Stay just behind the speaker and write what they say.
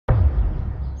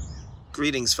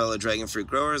Greetings, fellow dragon fruit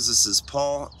growers. This is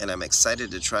Paul, and I'm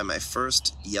excited to try my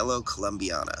first yellow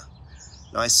Columbiana.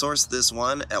 Now, I sourced this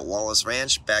one at Wallace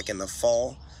Ranch back in the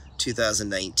fall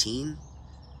 2019,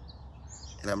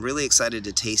 and I'm really excited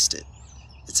to taste it.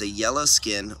 It's a yellow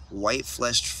skin, white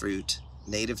fleshed fruit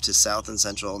native to South and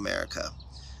Central America.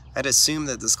 I'd assume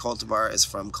that this cultivar is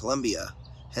from Colombia,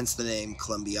 hence the name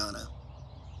Columbiana.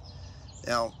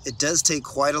 Now, it does take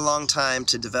quite a long time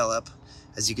to develop.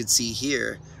 As you can see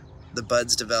here, the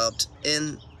buds developed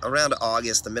in around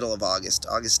August, the middle of August.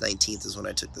 August 19th is when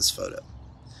I took this photo.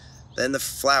 Then the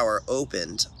flower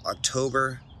opened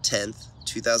October 10th,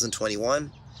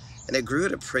 2021, and it grew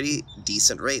at a pretty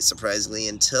decent rate, surprisingly,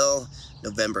 until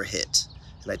November hit.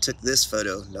 And I took this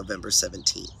photo November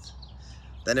 17th.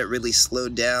 Then it really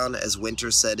slowed down as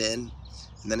winter set in,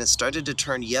 and then it started to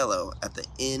turn yellow at the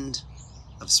end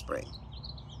of spring.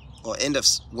 Well, end of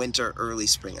winter, early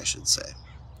spring, I should say.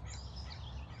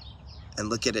 And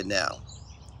look at it now.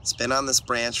 It's been on this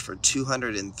branch for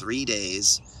 203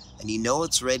 days, and you know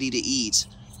it's ready to eat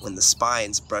when the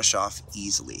spines brush off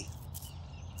easily.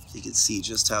 You can see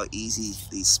just how easy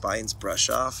these spines brush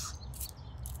off,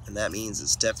 and that means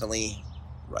it's definitely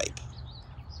ripe.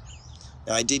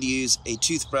 Now, I did use a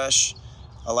toothbrush.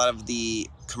 A lot of the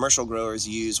commercial growers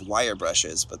use wire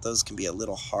brushes, but those can be a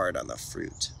little hard on the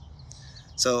fruit.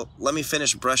 So let me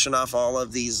finish brushing off all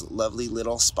of these lovely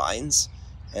little spines,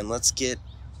 and let's get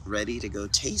ready to go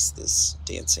taste this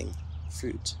dancing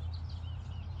fruit.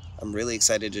 I'm really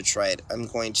excited to try it. I'm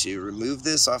going to remove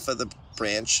this off of the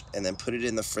branch and then put it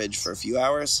in the fridge for a few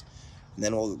hours, and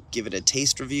then we'll give it a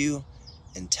taste review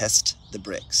and test the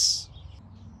bricks.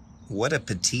 What a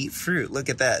petite fruit. Look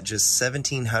at that, just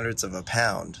 1/1700ths of a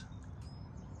pound.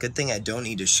 Good thing I don't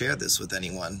need to share this with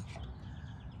anyone.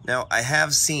 Now, I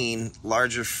have seen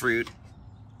larger fruit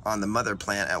on the mother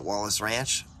plant at Wallace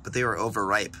Ranch, but they were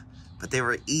overripe. But they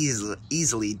were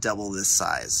easily double this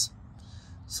size.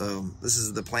 So this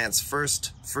is the plant's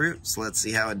first fruit, so let's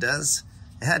see how it does.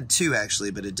 It had two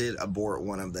actually, but it did abort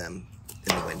one of them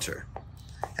in the winter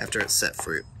after it set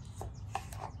fruit.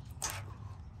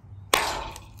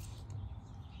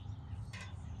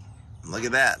 Look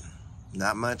at that,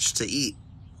 not much to eat.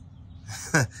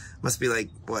 Must be like,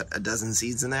 what, a dozen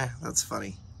seeds in there? That's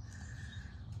funny.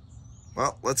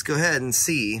 Well, let's go ahead and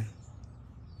see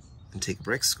and take a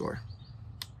brick score.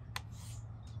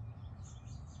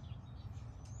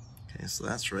 Okay, so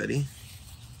that's ready.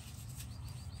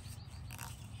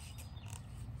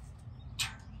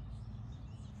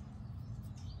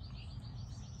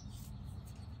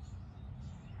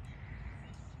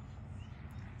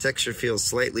 Texture feels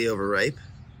slightly overripe.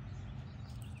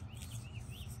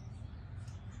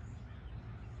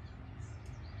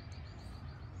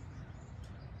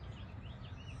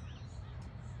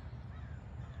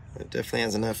 It definitely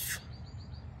has enough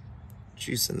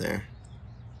juice in there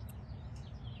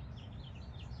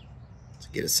to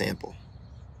get a sample.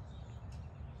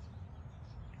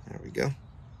 There we go.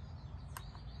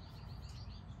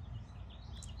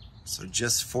 So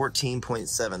just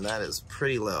 14.7, that is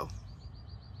pretty low.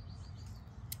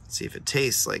 Let's see if it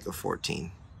tastes like a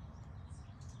 14.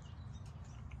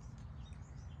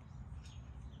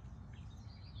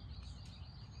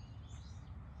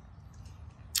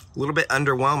 A little bit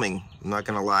underwhelming, I'm not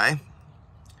gonna lie.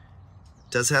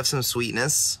 It does have some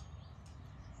sweetness.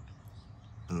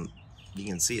 And you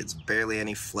can see it's barely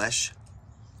any flesh.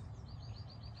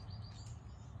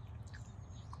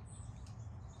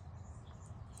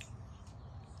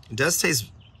 It does taste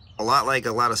a lot like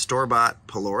a lot of store-bought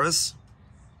Peloras,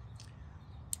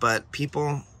 but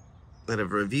people that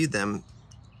have reviewed them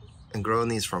and grown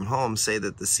these from home say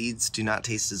that the seeds do not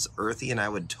taste as earthy, and I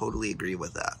would totally agree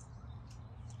with that.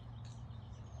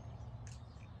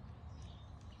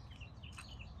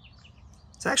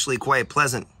 It's actually quite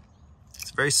pleasant.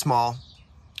 It's very small.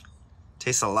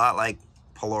 Tastes a lot like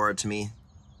Pelora to me.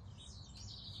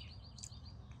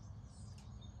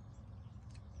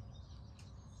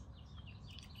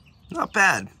 Not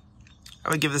bad.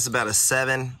 I would give this about a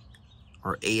 7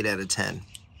 or 8 out of 10.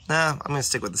 Nah, I'm gonna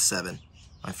stick with the 7.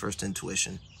 My first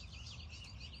intuition.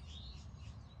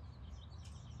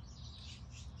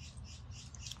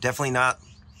 Definitely not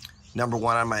number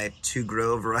 1 on my to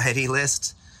grow variety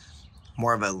list.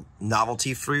 More of a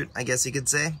novelty fruit, I guess you could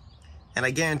say. And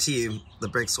I guarantee you the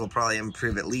bricks will probably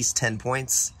improve at least 10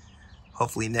 points.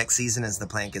 Hopefully next season as the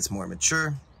plant gets more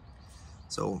mature.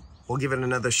 So we'll give it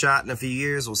another shot in a few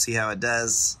years. We'll see how it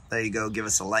does. There you go. Give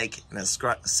us a like and a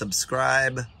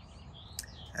subscribe.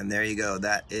 And there you go.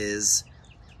 That is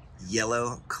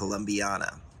yellow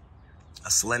Columbiana. a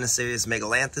Selenocereus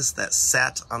megalanthus that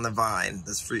sat on the vine.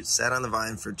 This fruit sat on the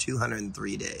vine for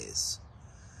 203 days.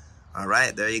 All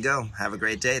right, there you go. Have a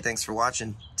great day. Thanks for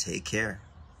watching. Take care.